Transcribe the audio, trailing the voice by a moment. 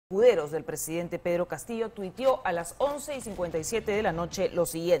escuderos del presidente Pedro Castillo, tuiteó a las 11:57 de la noche lo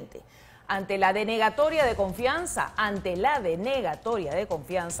siguiente: ante la denegatoria de confianza,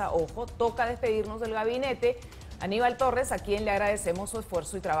 ojo, toca despedirnos del gabinete. Aníbal Torres, a quien le agradecemos su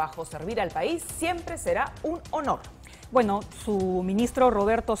esfuerzo y trabajo. Servir al país siempre será un honor. Bueno, su ministro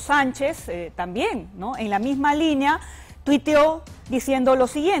Roberto Sánchez también, ¿no?, en la misma línea, tuiteó diciendo lo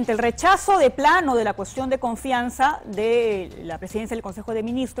siguiente: el rechazo de plano de la cuestión de confianza de la presidencia del Consejo de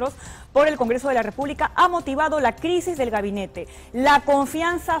Ministros por el Congreso de la República ha motivado la crisis del gabinete. La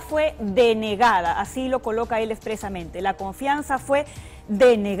confianza fue denegada, así lo coloca él expresamente. La confianza fue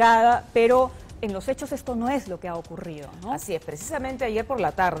denegada, pero en los hechos esto no es lo que ha ocurrido, ¿no? Así es, precisamente ayer por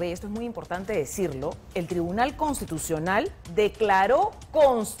la tarde, y esto es muy importante decirlo, el Tribunal Constitucional declaró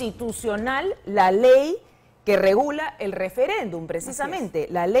constitucional la ley que regula el referéndum, precisamente,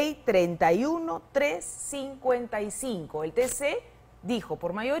 la ley 31355. El TC dijo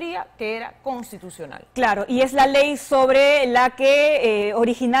por mayoría que era constitucional. Claro, y es la ley sobre la que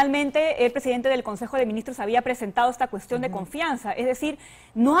originalmente el presidente del Consejo de Ministros había presentado esta cuestión de confianza. Es decir,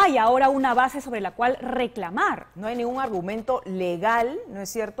 no hay ahora una base sobre la cual reclamar. No hay ningún argumento legal, ¿no es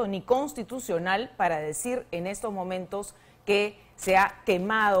cierto?, ni constitucional para decir en estos momentos que se ha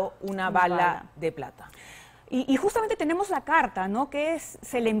quemado una bala de plata. Y justamente tenemos la carta, ¿no?, que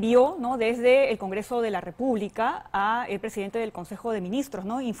se le envió, ¿no?, desde el Congreso de la República al presidente del Consejo de Ministros,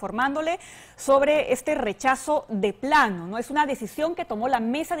 ¿no?, informándole sobre este rechazo de plano, ¿no? Es una decisión que tomó la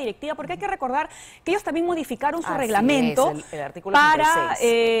mesa directiva, porque hay que recordar que ellos también modificaron su reglamento el artículo para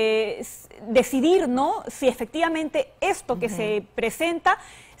decidir, ¿no?, si efectivamente esto que se presenta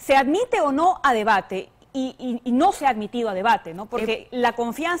se admite o no a debate. Y no se ha admitido a debate, ¿no?, porque la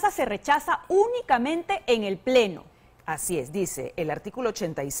confianza se rechaza únicamente en el Pleno. Así es, dice el artículo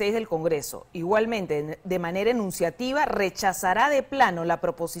 86 del Congreso: igualmente, de manera enunciativa, rechazará de plano la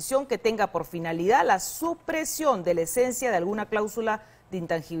proposición que tenga por finalidad la supresión de la esencia de alguna cláusula de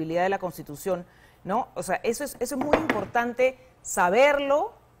intangibilidad de la Constitución, ¿no? O sea, eso es muy importante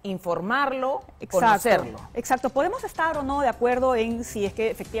saberlo, informarlo, conocerlo. Exacto, podemos estar o no de acuerdo en si es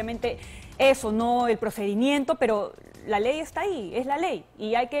que efectivamente es o no el procedimiento, pero la ley está ahí, es la ley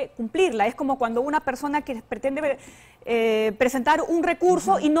y hay que cumplirla. Es como cuando una persona que pretende presentar un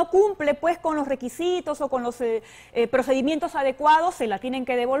recurso y no cumple pues con los requisitos o con los procedimientos adecuados, se la tienen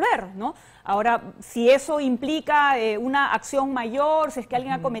que devolver, ¿no? Ahora, si eso implica una acción mayor, si es que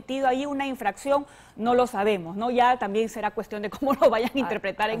alguien ha cometido ahí una infracción, no lo sabemos, ¿no? Ya también será cuestión de cómo lo vayan a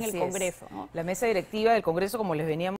interpretar en el Congreso, ¿no? La mesa directiva del Congreso, como les veníamos